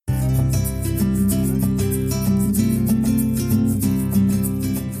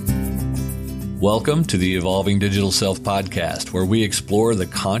Welcome to the Evolving Digital Self podcast, where we explore the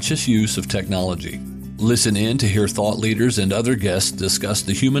conscious use of technology. Listen in to hear thought leaders and other guests discuss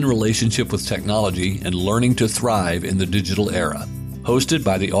the human relationship with technology and learning to thrive in the digital era. Hosted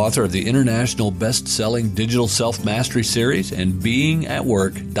by the author of the international best-selling Digital Self-Mastery series and Being at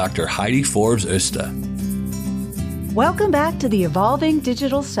Work, Dr. Heidi Forbes Oster. Welcome back to the Evolving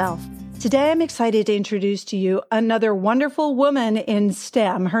Digital Self. Today, I'm excited to introduce to you another wonderful woman in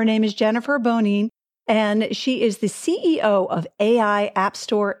STEM. Her name is Jennifer Bonine, and she is the CEO of AI App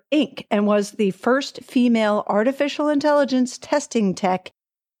Store, Inc., and was the first female artificial intelligence testing tech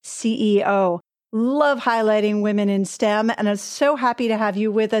CEO. Love highlighting women in STEM, and I'm so happy to have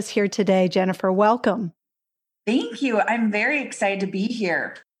you with us here today, Jennifer. Welcome. Thank you. I'm very excited to be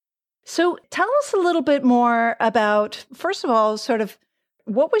here. So tell us a little bit more about, first of all, sort of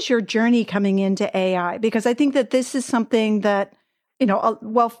what was your journey coming into AI? Because I think that this is something that,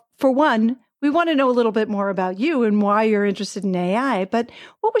 well, for one, we want to know a little bit more about you and why you're interested in AI, but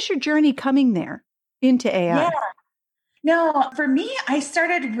what was your journey coming there into AI? Yeah. No, for me, I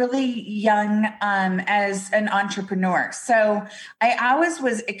started really young as an entrepreneur. So I always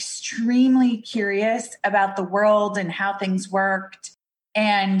was extremely curious about the world and how things worked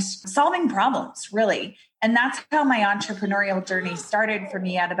and solving problems, really. And that's how my entrepreneurial journey started for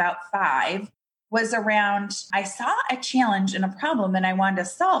me at about 5, was around, I saw a challenge and a problem and I wanted to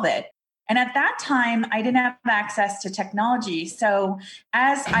solve it. And at that time, I didn't have access to technology. So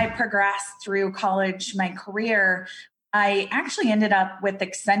as I progressed through college, my career, I actually ended up with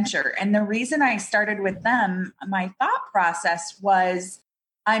Accenture. And the reason I started with them, my thought process was,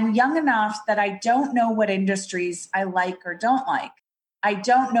 I'm young enough that I don't know what industries I like or don't like. I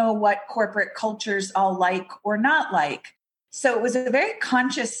don't know what corporate cultures I'll like or not like. So it was a very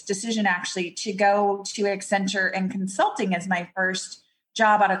conscious decision, actually, to go to Accenture and consulting as my first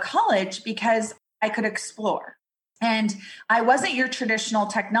job out of college because I could explore. And I wasn't your traditional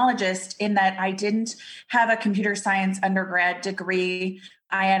technologist in that I didn't have a computer science undergrad degree.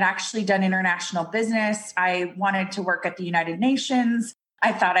 I had actually done international business. I wanted to work at the United Nations.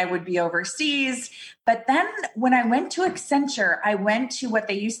 I thought I would be overseas. But then when I went to Accenture, I went to what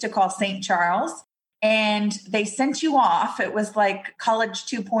they used to call St. Charles, and they sent you off. It was like college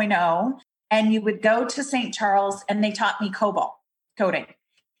 2.0. And you would go to St. Charles and they taught me COBOL coding.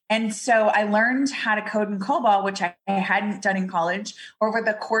 And so I learned how to code in COBOL, which I hadn't done in college, over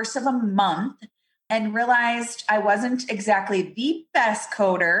the course of a month, and realized I wasn't exactly the best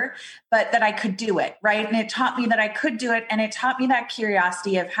coder, but that I could do it, right? And it taught me that I could do it. And it taught me that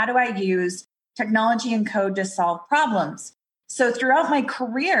curiosity of how do I use technology and code to solve problems? So throughout my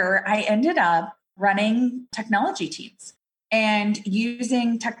career, I ended up running technology teams and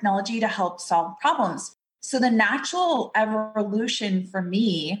using technology to help solve problems. So the natural evolution for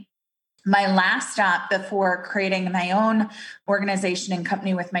me, my last stop before creating my own organization and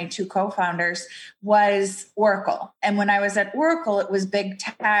company with my 2 co-founders was Oracle. And when I was at Oracle, it was big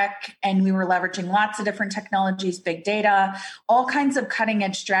tech and we were leveraging lots of different technologies, big data, all kinds of cutting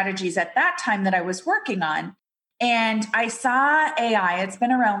edge strategies at that time that I was working on. And I saw AI, it's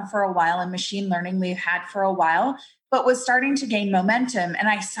been around for a while, and machine learning we've had for a while, but was starting to gain momentum. And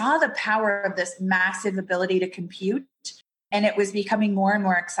I saw the power of this massive ability to compute. And it was becoming more and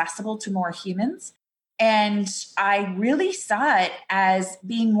more accessible to more humans. And I really saw it as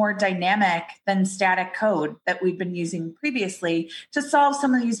being more dynamic than static code that we'd been using previously to solve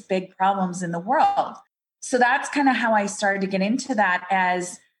some of these big problems in the world. So that's kind of how I started to get into that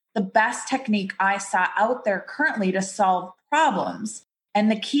as the best technique I saw out there currently to solve problems.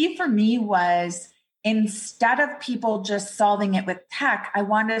 And the key for me was, instead of people just solving it with tech, I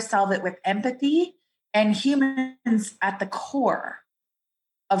wanted to solve it with empathy and humans at the core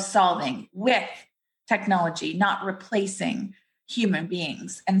of solving with technology, not replacing human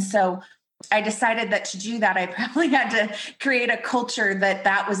beings. And so I decided that to do that, I probably had to create a culture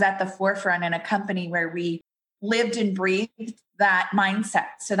that was at the forefront in a company where we lived and breathed that mindset.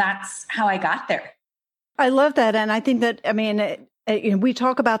 So that's how I got there. I love that. And I think that, we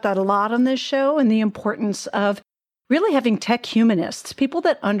talk about that a lot on this show, and the importance of really having tech humanists, people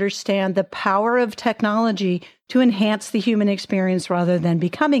that understand the power of technology to enhance the human experience rather than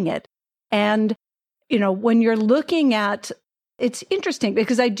becoming it. And, when you're looking at, it's interesting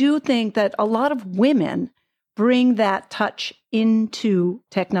because I do think that a lot of women bring that touch into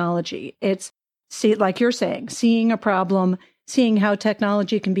technology. It's, like you're saying, seeing a problem, seeing how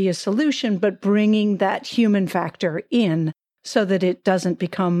technology can be a solution, but bringing that human factor in so that it doesn't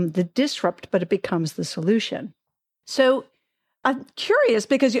become the disrupt, but it becomes the solution. So I'm curious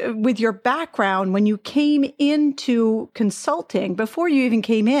because with your background, when you came into consulting, before you even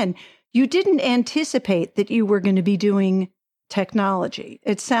came in, you didn't anticipate that you were going to be doing technology.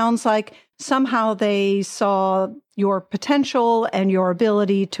 It sounds like somehow they saw your potential and your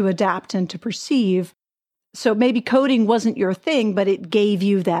ability to adapt and to perceive. So maybe coding wasn't your thing, but it gave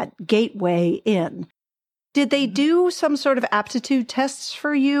you that gateway in. Did they do some sort of aptitude tests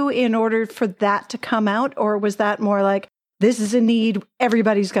for you in order for that to come out? Or was that more like, this is a need,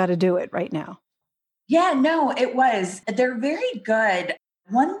 everybody's got to do it right now? Yeah, no, it was. They're very good.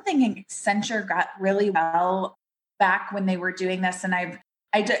 One thing Accenture got really well back when they were doing this, and I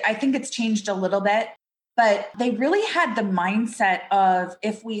think it's changed a little bit, but they really had the mindset of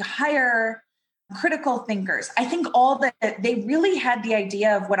if we hire critical thinkers, I think they really had the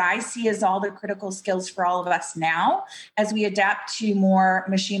idea of what I see as all the critical skills for all of us now as we adapt to more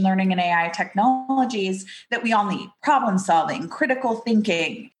machine learning and AI technologies that we all need: problem solving, critical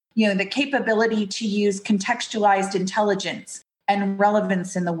thinking, the capability to use contextualized intelligence and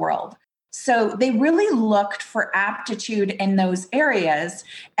relevance in the world. So they really looked for aptitude in those areas.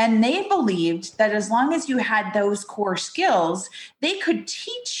 And they believed that as long as you had those core skills, they could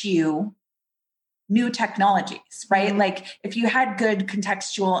teach you new technologies, right? Mm-hmm. Like if you had good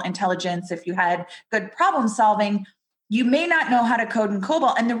contextual intelligence, if you had good problem solving, you may not know how to code in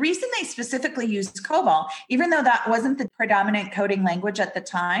COBOL. And the reason they specifically used COBOL, even though that wasn't the predominant coding language at the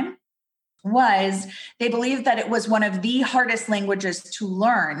time, was they believed that it was one of the hardest languages to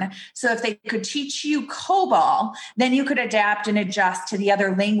learn. So if they could teach you COBOL, then you could adapt and adjust to the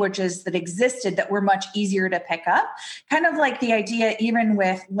other languages that existed that were much easier to pick up. Kind of like the idea, even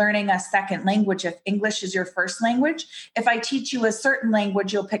with learning a second language, if English is your first language, if I teach you a certain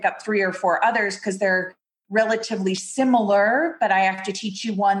language, you'll pick up 3 or 4 others because they're relatively similar, but I have to teach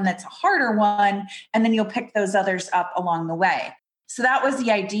you one that's a harder one, and then you'll pick those others up along the way. So that was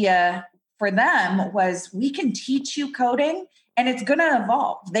the idea for them, was we can teach you coding and it's going to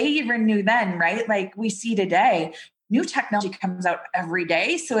evolve. They even knew then, right? Like we see today, new technology comes out every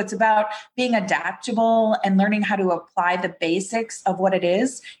day. So it's about being adaptable and learning how to apply the basics of what it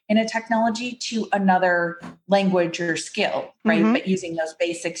is in a technology to another language or skill, right? Mm-hmm. But using those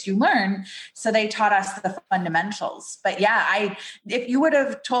basics you learn. So they taught us the fundamentals. But yeah, if you would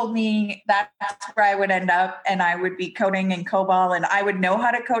have told me that's where I would end up and I would be coding in COBOL and I would know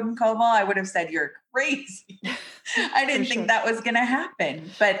how to code in COBOL, I would have said, you're crazy. I didn't think that was going to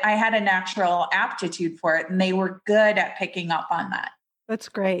happen, but I had a natural aptitude for it and they were good at picking up on that. That's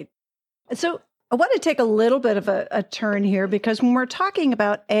great. So I want to take a little bit of a turn here because when we're talking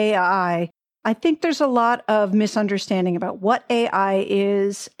about AI, I think there's a lot of misunderstanding about what AI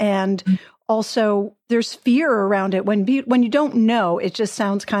is. And also there's fear around it. When you don't know, it just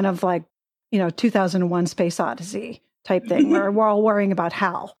sounds kind of like, 2001 Space Odyssey type thing where we're all worrying about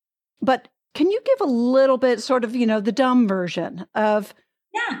how. But can you give a little bit sort of, the dumb version of,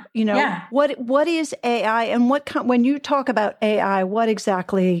 what is AI and when you talk about AI, what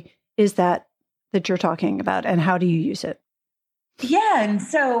exactly is that you're talking about and how do you use it? Yeah. And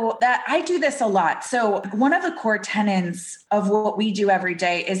so that I do this a lot. So one of the core tenets of what we do every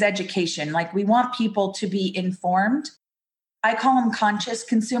day is education. Like we want people to be informed. I call them conscious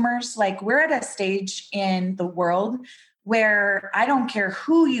consumers. Like we're at a stage in the world where I don't care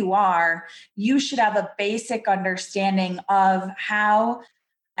who you are, you should have a basic understanding of how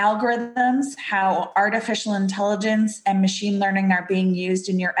algorithms, how artificial intelligence and machine learning are being used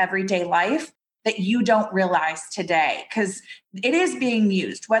in your everyday life that you don't realize today. Because it is being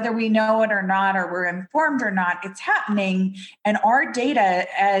used, whether we know it or not, or we're informed or not, it's happening. And our data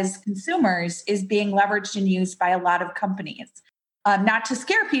as consumers is being leveraged and used by a lot of companies. Not to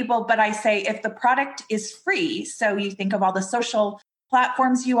scare people, but I say if the product is free, so you think of all the social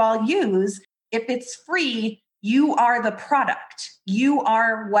platforms you all use, if it's free, you are the product. You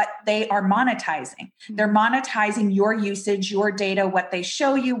are what they are monetizing. They're monetizing your usage, your data, what they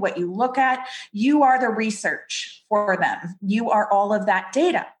show you, what you look at. You are the research for them. You are all of that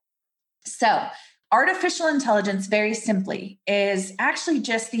data. So artificial intelligence, very simply, is actually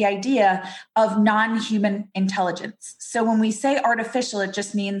just the idea of non-human intelligence. So when we say artificial, it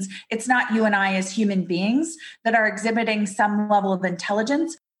just means it's not you and I as human beings that are exhibiting some level of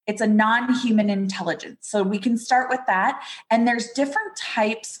intelligence. It's a non-human intelligence. So we can start with that. And there's different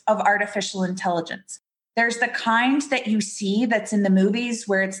types of artificial intelligence. There's the kind that you see that's in the movies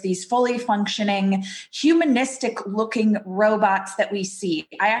where it's these fully functioning, humanistic looking robots that we see.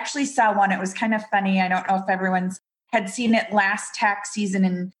 I actually saw one. It was kind of funny. I don't know if everyone's had seen it last tax season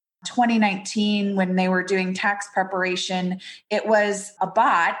in 2019 when they were doing tax preparation. It was a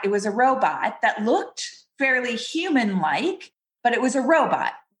bot. It was a robot that looked fairly human-like, but it was a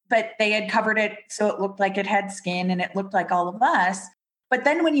robot. But they had covered it so it looked like it had skin and it looked like all of us. But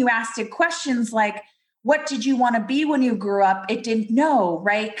then when you asked it questions like, what did you want to be when you grew up? It didn't know,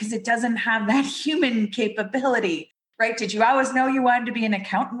 right? Because it doesn't have that human capability, right? Did you always know you wanted to be an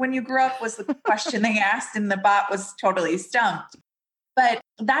accountant when you grew up? Was the question they asked, and the bot was totally stumped. But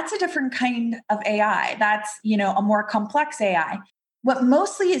that's a different kind of AI. That's, a more complex AI. What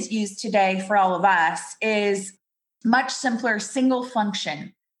mostly is used today for all of us is much simpler single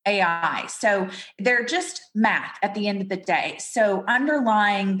function AI. So they're just math at the end of the day. So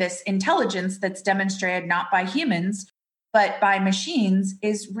underlying this intelligence that's demonstrated not by humans, but by machines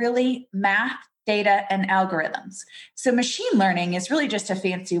is really math, data, and algorithms. So machine learning is really just a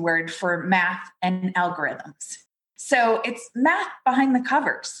fancy word for math and algorithms. So it's math behind the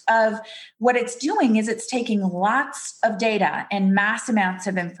covers of what it's doing is it's taking lots of data and mass amounts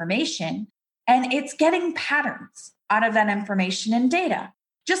of information, and it's getting patterns out of that information and data.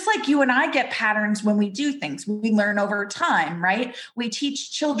 Just like you and I get patterns when we do things, we learn over time, right? We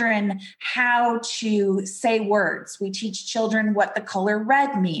teach children how to say words. We teach children what the color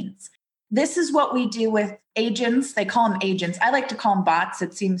red means. This is what we do with agents. They call them agents. I like to call them bots.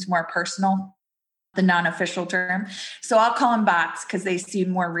 It seems more personal, the non-official term. So I'll call them bots because they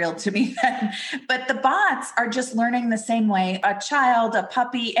seem more real to me then. But the bots are just learning the same way a child, a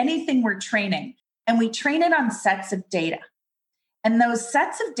puppy, anything we're training. And we train it on sets of data. And those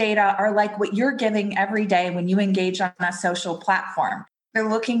sets of data are like what you're giving every day when you engage on a social platform. They're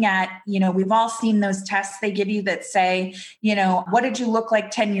looking at, we've all seen those tests they give you that say, what did you look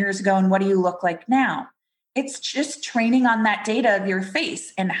like 10 years ago and what do you look like now? It's just training on that data of your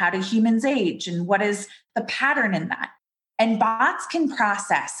face and how do humans age and what is the pattern in that. And bots can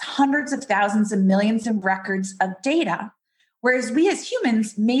process hundreds of thousands and millions of records of data, whereas we as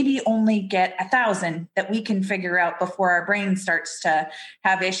humans maybe only get 1,000 that we can figure out before our brain starts to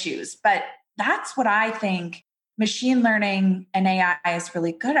have issues. But that's what I think machine learning and AI is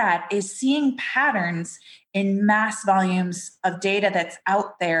really good at, is seeing patterns in mass volumes of data that's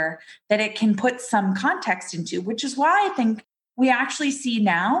out there that it can put some context into, which is why I think we actually see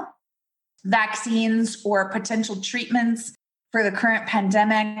now vaccines or potential treatments for the current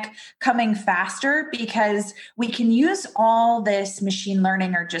pandemic coming faster, because we can use all this machine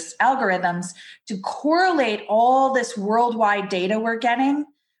learning or just algorithms to correlate all this worldwide data we're getting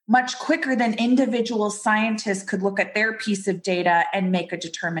much quicker than individual scientists could look at their piece of data and make a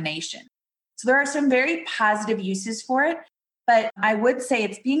determination. So there are some very positive uses for it, but I would say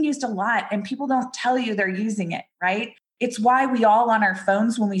it's being used a lot and people don't tell you they're using it, right? It's why we all on our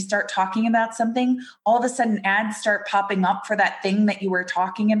phones, when we start talking about something, all of a sudden ads start popping up for that thing that you were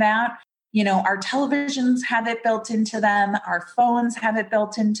talking about. Our televisions have it built into them. Our phones have it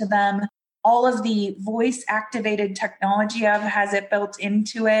built into them. All of the voice activated technology has it built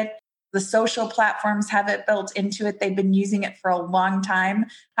into it. The social platforms have it built into it. They've been using it for a long time.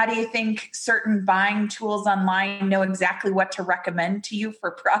 How do you think certain buying tools online know exactly what to recommend to you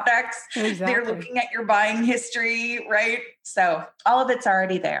for products? Exactly. They're looking at your buying history, right? So all of it's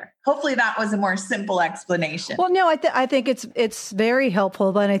already there. Hopefully that was a more simple explanation. Well, no, I think it's very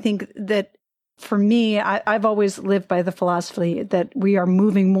helpful. But I think that for me, I've always lived by the philosophy that we are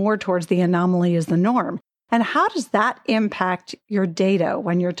moving more towards the anomaly as the norm. And how does that impact your data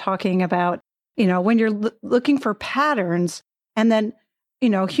when you're talking about, when you're looking for patterns, and then,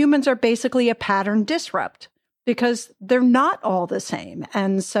 humans are basically a pattern disrupt because they're not all the same.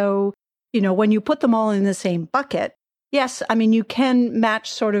 And so, when you put them all in the same bucket, yes, you can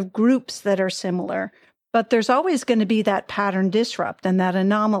match sort of groups that are similar, but there's always going to be that pattern disrupt and that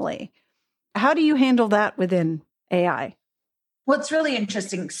anomaly. How do you handle that within AI? Well, it's really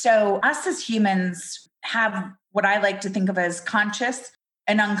interesting. So us as humans have what I like to think of as conscious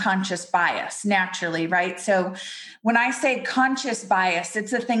and unconscious bias naturally, right? So when I say conscious bias,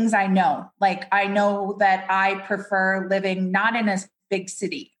 it's the things I know. Like I know that I prefer living not in a big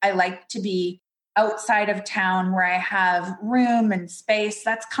city. I like to be outside of town where I have room and space.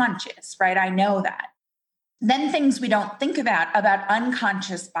 That's conscious, right? I know that. Then things we don't think about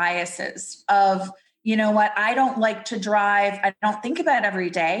unconscious biases of, I don't like to drive. I don't think about it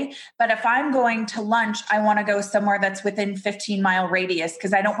every day. But if I'm going to lunch, I want to go somewhere that's within 15-mile radius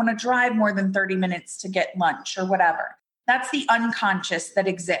because I don't want to drive more than 30 minutes to get lunch or whatever. That's the unconscious that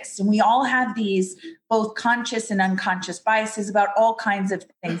exists. And we all have these both conscious and unconscious biases about all kinds of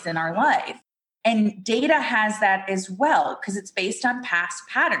things in our life. And data has that as well because it's based on past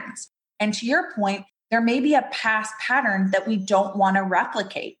patterns. And to your point, there may be a past pattern that we don't want to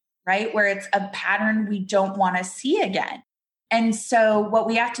replicate, right? Where it's a pattern we don't want to see again. And so what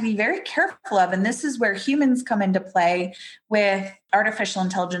we have to be very careful of, and this is where humans come into play with artificial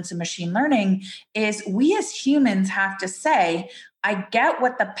intelligence and machine learning, is we as humans have to say, I get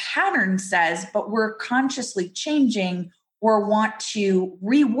what the pattern says, but we're consciously changing or want to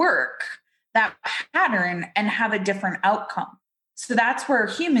rework that pattern and have a different outcome. So that's where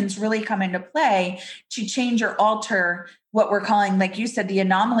humans really come into play to change or alter what we're calling, like you said, the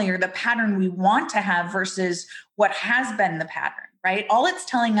anomaly or the pattern we want to have versus what has been the pattern, right? All it's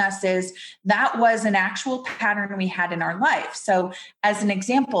telling us is that was an actual pattern we had in our life. So as an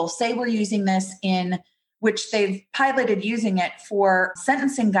example, say we're using this in which they've piloted using it for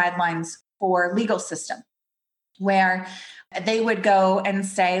sentencing guidelines for legal system, where they would go and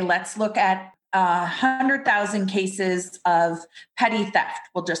say, let's look at 100,000 cases of petty theft.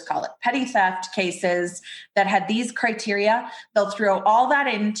 We'll just call it petty theft cases that had these criteria. They'll throw all that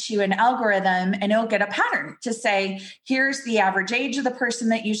into an algorithm and it'll get a pattern to say, here's the average age of the person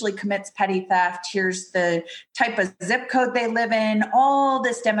that usually commits petty theft. Here's the type of zip code they live in, all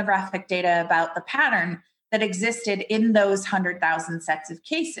this demographic data about the pattern that existed in those 100,000 sets of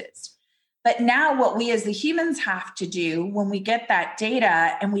cases. But now what we as the humans have to do when we get that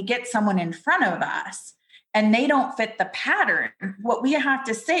data and we get someone in front of us and they don't fit the pattern, what we have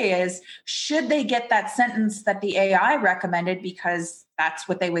to say is, should they get that sentence that the AI recommended because that's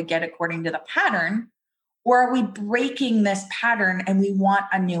what they would get according to the pattern? Or are we breaking this pattern and we want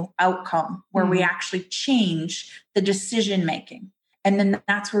a new outcome where we actually change the decision making? And then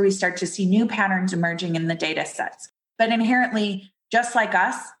that's where we start to see new patterns emerging in the data sets. But inherently, just like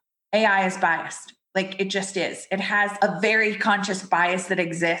us, AI is biased. Like it just is. It has a very conscious bias that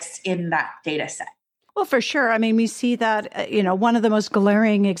exists in that data set. Well, for sure. I mean, we see that, one of the most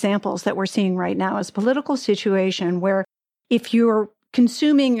glaring examples that we're seeing right now is a political situation where if you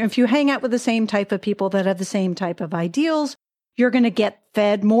hang out with the same type of people that have the same type of ideals, you're going to get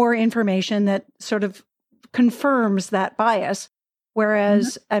fed more information that sort of confirms that bias.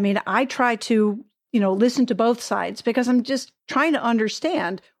 Whereas, I mean, I try to, listen to both sides because I'm just trying to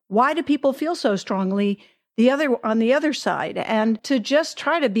understand, why do people feel so strongly on the other side? And to just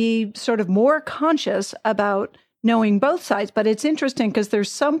try to be sort of more conscious about knowing both sides. But it's interesting because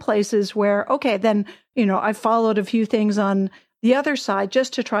there's some places where, okay, then, I followed a few things on the other side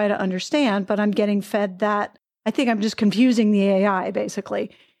just to try to understand, but I'm getting fed that. I think I'm just confusing the AI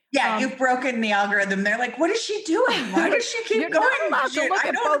basically. Yeah, you've broken the algorithm. They're like, what is she doing? Why does she keep going? I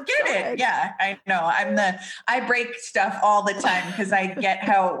don't get it. Yeah, I know. I break stuff all the time because I get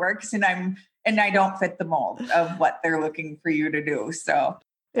how it works and I don't fit the mold of what they're looking for you to do. So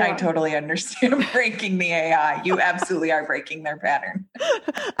yeah. I totally understand breaking the AI. You absolutely are breaking their pattern.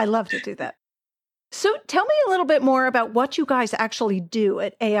 I love to do that. So tell me a little bit more about what you guys actually do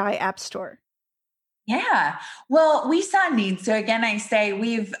at AI App Store. Yeah. Well, we saw needs. So again, I say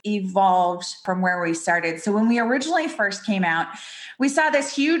we've evolved from where we started. So when we originally first came out, we saw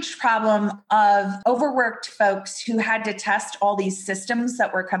this huge problem of overworked folks who had to test all these systems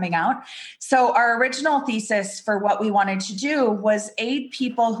that were coming out. So our original thesis for what we wanted to do was aid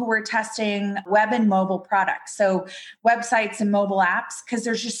people who were testing web and mobile products. So websites and mobile apps, because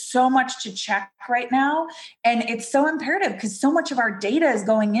there's just so much to check right now. And it's so imperative because so much of our data is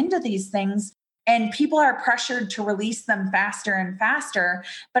going into these things. And people are pressured to release them faster and faster.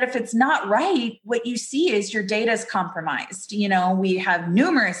 But if it's not right, what you see is your data is compromised. We have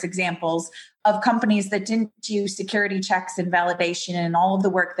numerous examples of companies that didn't do security checks and validation and all of the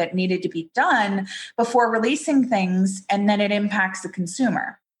work that needed to be done before releasing things, and then it impacts the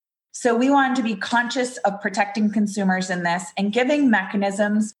consumer. So we wanted to be conscious of protecting consumers in this and giving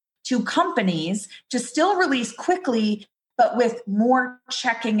mechanisms to companies to still release quickly, but with more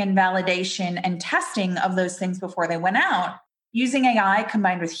checking and validation and testing of those things before they went out, using AI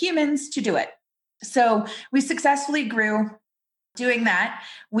combined with humans to do it. So we successfully grew doing that.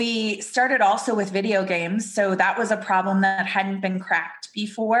 We started also with video games. So that was a problem that hadn't been cracked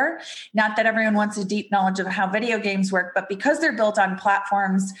before. Not that everyone wants a deep knowledge of how video games work, but because they're built on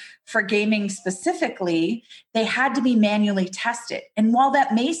platforms for gaming specifically, they had to be manually tested. And while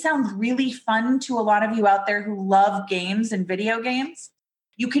that may sound really fun to a lot of you out there who love games and video games,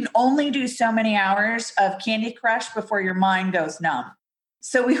 you can only do so many hours of Candy Crush before your mind goes numb.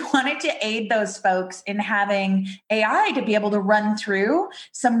 So we wanted to aid those folks in having AI to be able to run through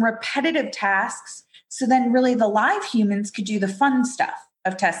some repetitive tasks. So then really the live humans could do the fun stuff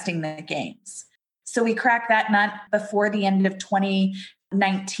of testing the games. So we cracked that nut before the end of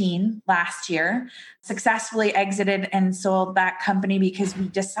 2019 last year, successfully exited and sold that company because we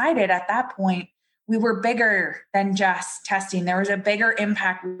decided at that point we were bigger than just testing. There was a bigger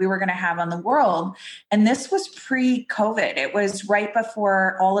impact we were going to have on the world. And this was pre-COVID. It was right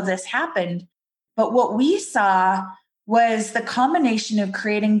before all of this happened. But what we saw was the combination of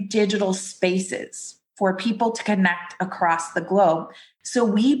creating digital spaces for people to connect across the globe. So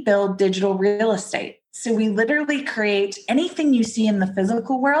we build digital real estate. So we literally create anything you see in the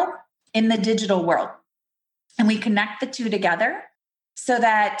physical world in the digital world. And we connect the two together so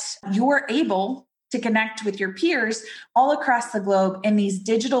that you're able to connect with your peers all across the globe in these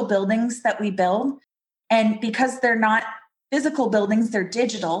digital buildings that we build. And because they're not physical buildings, they're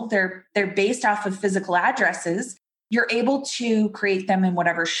digital, they're based off of physical addresses, you're able to create them in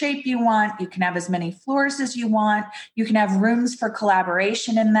whatever shape you want. You can have as many floors as you want. You can have rooms for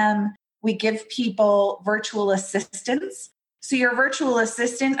collaboration in them. We give people virtual assistants. So your virtual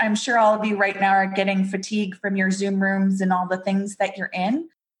assistant, I'm sure all of you right now are getting fatigue from your Zoom rooms and all the things that you're in.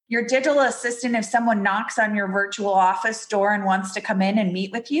 Your digital assistant, if someone knocks on your virtual office door and wants to come in and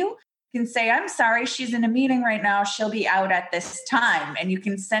meet with you, can say, I'm sorry, she's in a meeting right now. She'll be out at this time. And you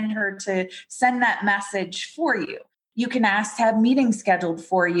can send her to send that message for you. You can ask to have meetings scheduled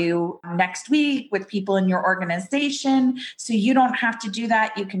for you next week with people in your organization. So you don't have to do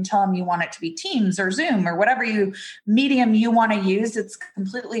that. You can tell them you want it to be Teams or Zoom or whatever medium you want to use. It's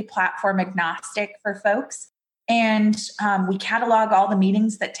completely platform agnostic for folks. And we catalog all the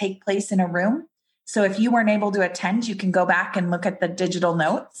meetings that take place in a room. So if you weren't able to attend, you can go back and look at the digital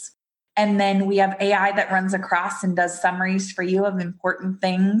notes. And then we have AI that runs across and does summaries for you of important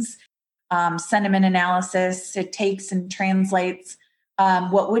things. Sentiment analysis. It takes and translates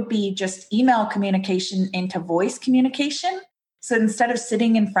what would be just email communication into voice communication. So instead of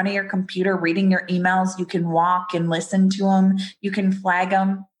sitting in front of your computer reading your emails, you can walk and listen to them. You can flag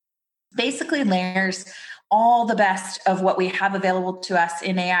them. Basically layers all the best of what we have available to us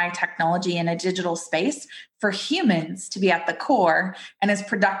in AI technology in a digital space for humans to be at the core and as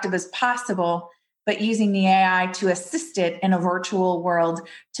productive as possible, but using the AI to assist it in a virtual world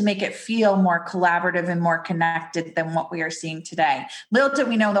to make it feel more collaborative and more connected than what we are seeing today. Little did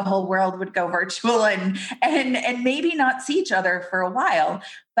we know the whole world would go virtual and maybe not see each other for a while.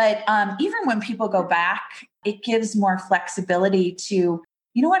 But even when people go back, it gives more flexibility to,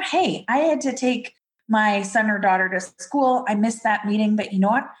 you know what, hey, I had to take my son or daughter to school. I missed that meeting, but you know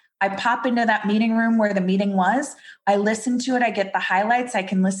what? I pop into that meeting room where the meeting was. I listen to it. I get the highlights. I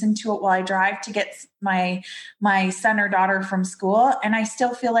can listen to it while I drive to get my son or daughter from school. And I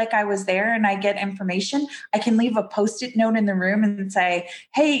still feel like I was there and I get information. I can leave a Post-it note in the room and say,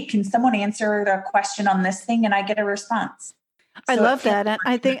 hey, can someone answer the question on this thing? And I get a response. I love that. And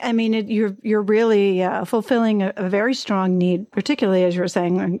I think, you're really fulfilling a very strong need, particularly as you were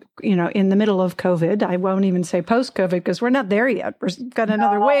saying, in the middle of COVID. I won't even say post-COVID because we're not there yet. We've got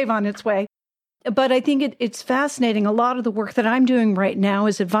another wave on its way. But I think it's fascinating. A lot of the work that I'm doing right now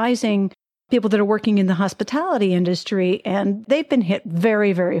is advising people that are working in the hospitality industry, and they've been hit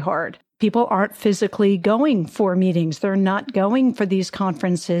very, very hard. People aren't physically going for meetings. They're not going for these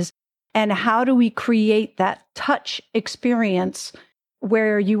conferences. And how do we create that touch experience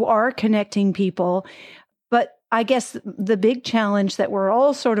where you are connecting people? But I guess the big challenge that we're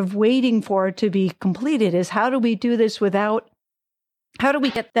all sort of waiting for to be completed is how do we do this how do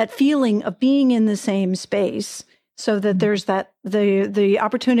we get that feeling of being in the same space so that there's the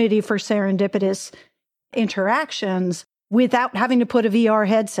opportunity for serendipitous interactions without having to put a VR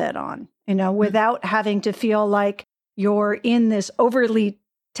headset on, without having to feel like you're in this overly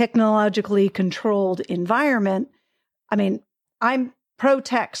technologically controlled environment. I'm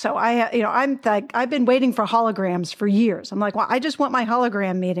pro-tech, so I've been waiting for holograms for years. I'm like, well, I just want my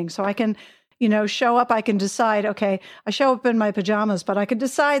hologram meeting so I can, show up. I can decide, okay, I show up in my pajamas, but I can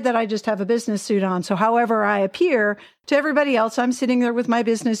decide that I just have a business suit on. So however I appear to everybody else, I'm sitting there with my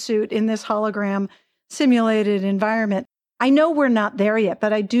business suit in this hologram simulated environment. I know we're not there yet,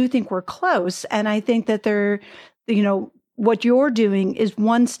 but I do think we're close. And I think that what you're doing is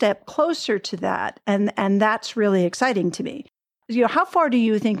one step closer to that. And that's really exciting to me. How far do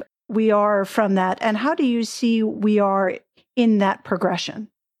you think we are from that? And how do you see we are in that progression?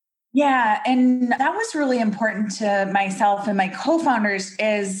 Yeah. And that was really important to myself and my co-founders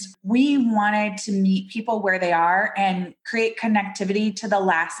is we wanted to meet people where they are and create connectivity to the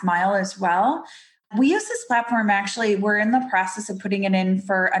last mile as well. We use this platform, actually, we're in the process of putting it in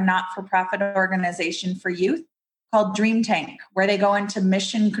for a not-for-profit organization for youth called Dream Tank, where they go into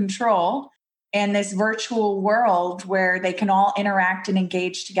mission control in this virtual world where they can all interact and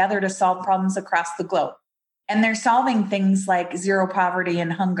engage together to solve problems across the globe. And they're solving things like zero poverty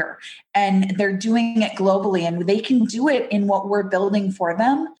and hunger. And they're doing it globally. And they can do it in what we're building for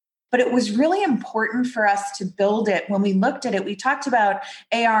them But it was really important for us to build it. When we looked at it, we talked about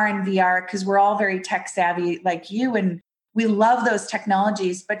AR and VR because we're all very tech savvy like you, and we love those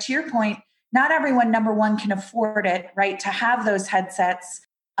technologies. But to your point, not everyone, number one, can afford it, right, to have those headsets.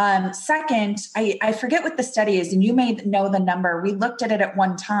 Second, I forget what the study is, and you may know the number. We looked at it at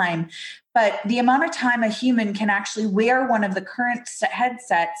one time, but the amount of time a human can actually wear one of the current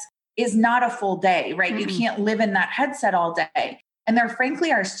headsets is not a full day, right? Mm-hmm. You can't live in that headset all day. And there,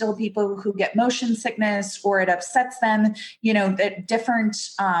 frankly, are still people who get motion sickness or it upsets them, that different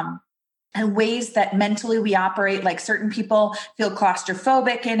and ways that mentally we operate. Like certain people feel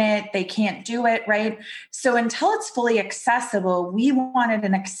claustrophobic in it. They can't do it, right? So until it's fully accessible, we wanted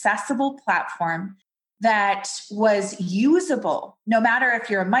an accessible platform that was usable, no matter if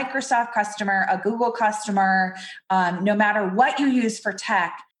you're a Microsoft customer, a Google customer, no matter what you use for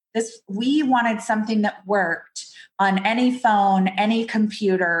tech. We wanted something that worked on any phone, any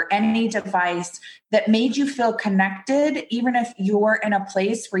computer, any device that made you feel connected, even if you're in a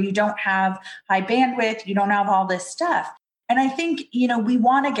place where you don't have high bandwidth, you don't have all this stuff. And I think, we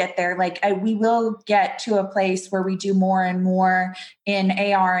want to get there. We will get to a place where we do more and more in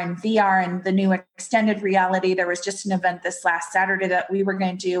AR and VR and the new extended reality. There was just an event this last Saturday that we were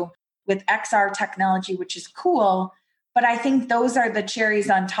going to do with XR technology, which is cool. But I think those are the cherries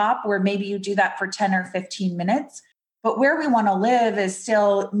on top where maybe you do that for 10 or 15 minutes. But where we want to live is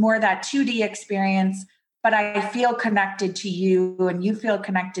still more that 2D experience, but I feel connected to you and you feel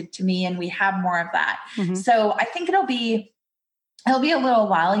connected to me and we have more of that. Mm-hmm. So I think it'll be a little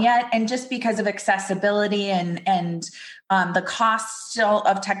while yet. And just because of accessibility and the cost still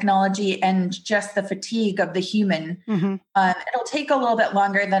of technology and just the fatigue of the human, mm-hmm. It'll take a little bit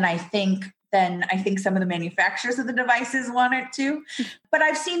longer than I think some of the manufacturers of the devices want it to. But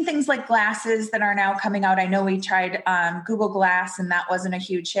I've seen things like glasses that are now coming out. I know we tried Google Glass and that wasn't a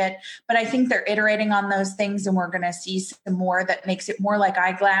huge hit, but I think they're iterating on those things and we're going to see some more that makes it more like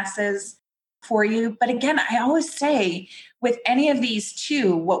eyeglasses for you. But again, I always say with any of these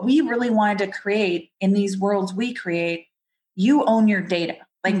two, what we really wanted to create in these worlds we create, you own your data.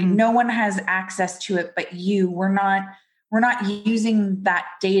 Mm-hmm. No one has access to it but you. We're not using that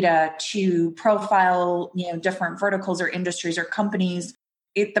data to profile, different verticals or industries or companies.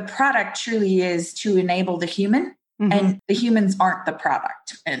 The product truly is to enable the human, mm-hmm. and the humans aren't the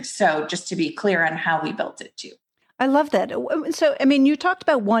product. And so just to be clear on how we built it too. I love that. So, you talked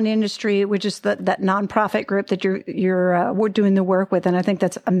about one industry, which is that nonprofit group that you're doing the work with. And I think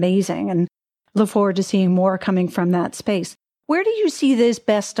that's amazing and look forward to seeing more coming from that space. Where do you see this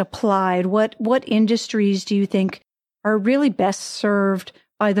best applied? What industries do you think are really best served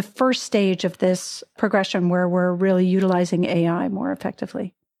by the first stage of this progression where we're really utilizing AI more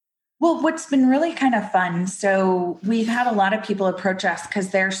effectively? Well, what's been really kind of fun, so we've had a lot of people approach us because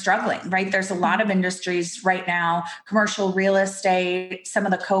they're struggling, right? There's a lot of industries right now, commercial real estate, some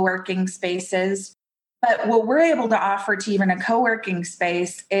of the co-working spaces. But what we're able to offer to even a co-working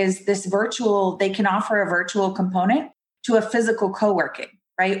space is they can offer a virtual component to a physical co-working.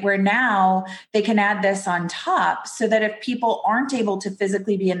 Right? Where now they can add this on top so that if people aren't able to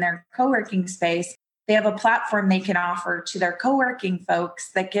physically be in their co-working space, they have a platform they can offer to their co-working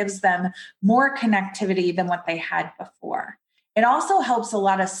folks that gives them more connectivity than what they had before. It also helps a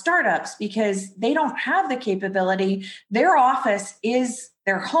lot of startups because they don't have the capability. Their office is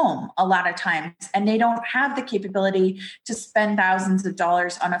their home a lot of times, and they don't have the capability to spend thousands of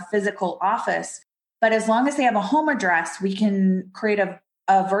dollars on a physical office. But as long as they have a home address, we can create a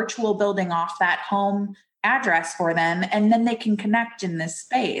virtual building off that home address for them, and then they can connect in this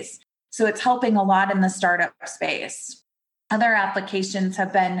space. So it's helping a lot in the startup space. Other applications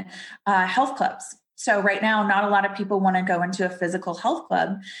have been health clubs. So right now, not a lot of people want to go into a physical health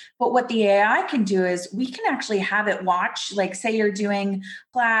club, but what the AI can do is we can actually have it watch, like say you're doing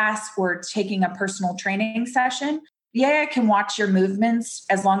class or taking a personal training session. The AI can watch your movements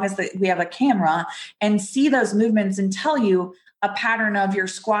as long as we have a camera and see those movements and tell you a pattern of your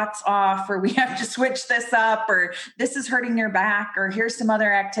squats off, or we have to switch this up, or this is hurting your back, or here's some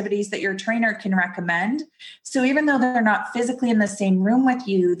other activities that your trainer can recommend. So even though they're not physically in the same room with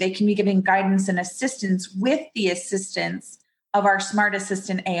you, they can be giving guidance and assistance with the assistance of our smart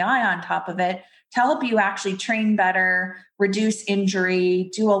assistant AI on top of it to help you actually train better, reduce injury,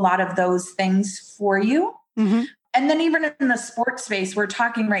 do a lot of those things for you. Mm-hmm. And then even in the sports space, we're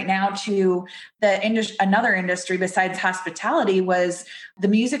talking right now to another industry besides hospitality was the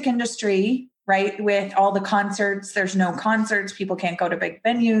music industry, right? With all the concerts, there's no concerts. People can't go to big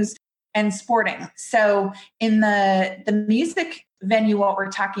venues. and sporting. So in the music venue, what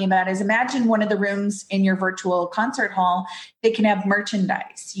we're talking about is, imagine one of the rooms in your virtual concert hall, they can have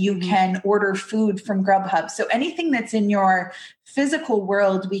merchandise. You can order food from Grubhub. So anything that's in your physical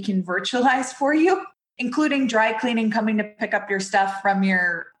world, we can virtualize for you, including dry cleaning, coming to pick up your stuff from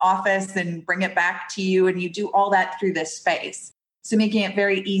your office and bring it back to you. And you do all that through this space. So making it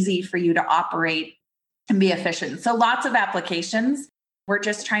very easy for you to operate and be efficient. So lots of applications. We're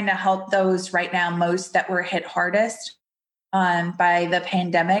just trying to help those right now, most that were hit hardest by the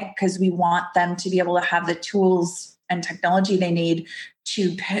pandemic, because we want them to be able to have the tools and technology they need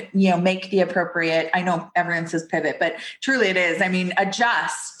to, make the appropriate, I know everyone says pivot, but truly it is. I mean,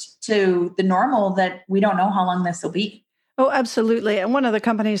 adjust to the normal that we don't know how long this will be. Oh, absolutely. And one of the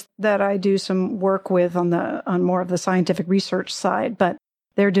companies that I do some work with on more of the scientific research side, but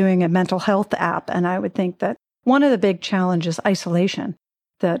they're doing a mental health app. And I would think that one of the big challenges is isolation.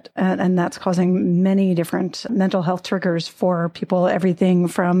 And that's causing many different mental health triggers for people, everything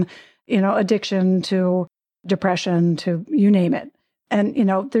from, addiction to depression to you name it. And,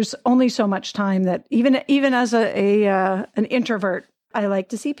 there's only so much time that even as an introvert, I like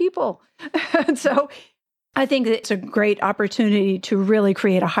to see people. And so I think it's a great opportunity to really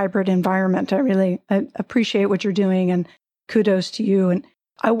create a hybrid environment. I appreciate what you're doing, and kudos to you. And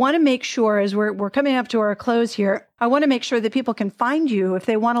I want to make sure, as we're coming up to our close here, I want to make sure that people can find you if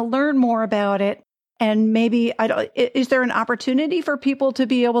they want to learn more about it. And maybe, is there an opportunity for people to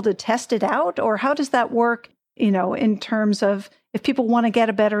be able to test it out? Or how does that work, in terms of if people want to get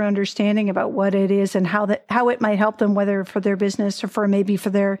a better understanding about what it is and how it might help them, whether for their business or for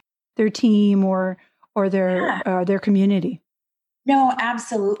their team or their community? No,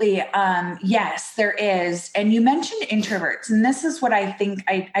 absolutely. Yes, there is. And you mentioned introverts. And this is what I think,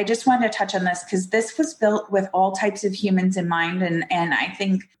 I just wanted to touch on this because this was built with all types of humans in mind. And I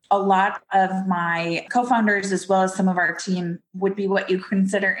think a lot of my co-founders, as well as some of our team, would be what you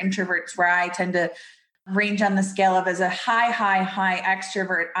consider introverts, where I tend to range on the scale of, as a high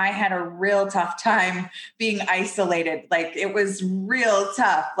extrovert. I had a real tough time being isolated. Like, it was real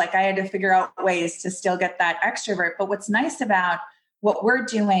tough. Like, I had to figure out ways to still get that extrovert. But what's nice about what we're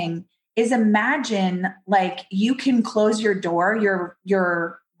doing is, imagine like you can close your door,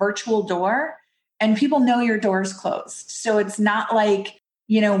 your virtual door, and people know your door's closed. So it's not like,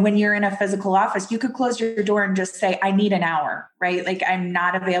 when you're in a physical office, you could close your door and just say, I need an hour, right? Like, I'm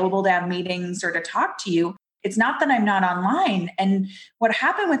not available to have meetings or to talk to you. It's not that I'm not online. And what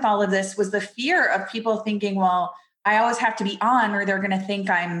happened with all of this was the fear of people thinking, well, I always have to be on, or they're going to think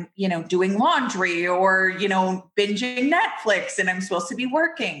I'm, doing laundry or, binging Netflix and I'm supposed to be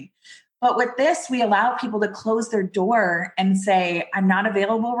working. But with this, we allow people to close their door and say, I'm not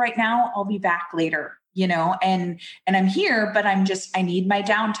available right now. I'll be back later, and I'm here, but I need my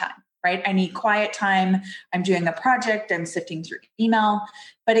downtime, right? I need quiet time. I'm doing a project. I'm sifting through email,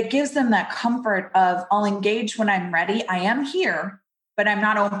 but it gives them that comfort of, I'll engage when I'm ready. I am here, but I'm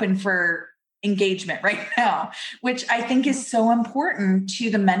not open for engagement right now, which I think is so important to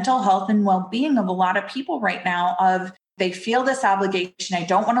the mental health and well-being of a lot of people right now. Of, they feel this obligation. I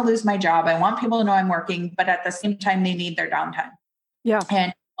don't want to lose my job. I want people to know I'm working, but at the same time, they need their downtime. Yeah.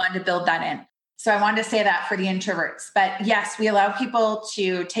 And I wanted to build that in. So I wanted to say that for the introverts. But yes, we allow people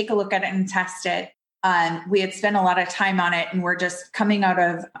to take a look at it and test it. We had spent a lot of time on it, and we're just coming out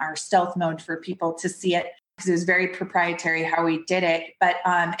of our stealth mode for people to see it, because it was very proprietary how we did it. But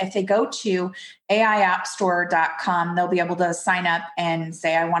if they go to AIAppStore.com, they'll be able to sign up and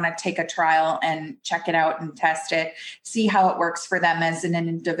say, I want to take a trial and check it out and test it, see how it works for them as an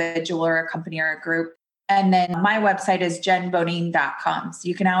individual or a company or a group. And then my website is jenbonine.com. So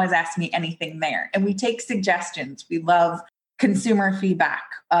you can always ask me anything there. And we take suggestions. We love consumer feedback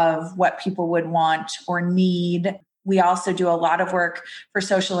of what people would want or need. We also do a lot of work for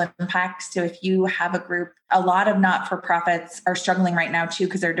social impact. So if you have a group, a lot of not-for-profits are struggling right now too,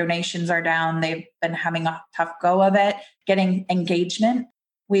 because their donations are down. They've been having a tough go of it, getting engagement.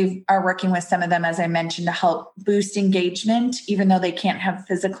 We are working with some of them, as I mentioned, to help boost engagement, even though they can't have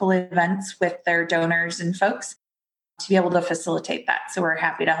physical events with their donors and folks, to be able to facilitate that. So we're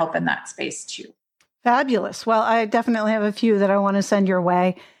happy to help in that space too. Fabulous. Well, I definitely have a few that I want to send your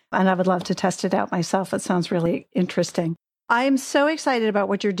way, and I would love to test it out myself. It sounds really interesting. I am so excited about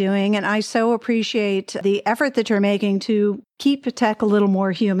what you're doing, and I so appreciate the effort that you're making to keep tech a little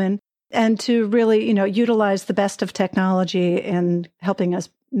more human and to really, utilize the best of technology in helping us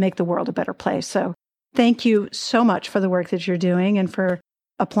make the world a better place. So thank you so much for the work that you're doing and for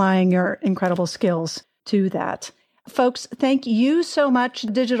applying your incredible skills to that. Folks, thank you so much,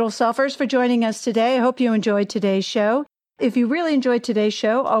 Digital Selfers, for joining us today. I hope you enjoyed today's show. If you really enjoyed today's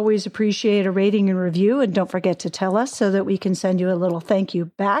show, always appreciate a rating and review. And don't forget to tell us so that we can send you a little thank you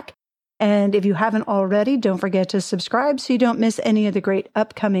back. And if you haven't already, don't forget to subscribe so you don't miss any of the great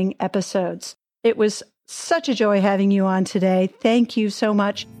upcoming episodes. It was such a joy having you on today. Thank you so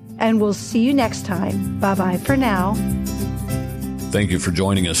much. And we'll see you next time. Bye-bye for now. Thank you for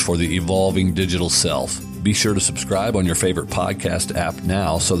joining us for the Evolving Digital Self. Be sure to subscribe on your favorite podcast app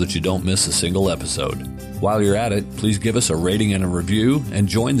now so that you don't miss a single episode. While you're at it, please give us a rating and a review and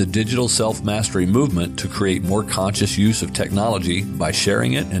join the Digital Self-Mastery movement to create more conscious use of technology by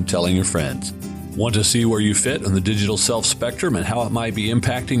sharing it and telling your friends. Want to see where you fit on the digital self spectrum and how it might be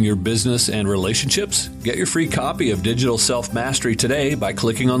impacting your business and relationships? Get your free copy of Digital Self-Mastery today by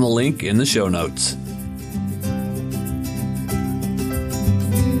clicking on the link in the show notes.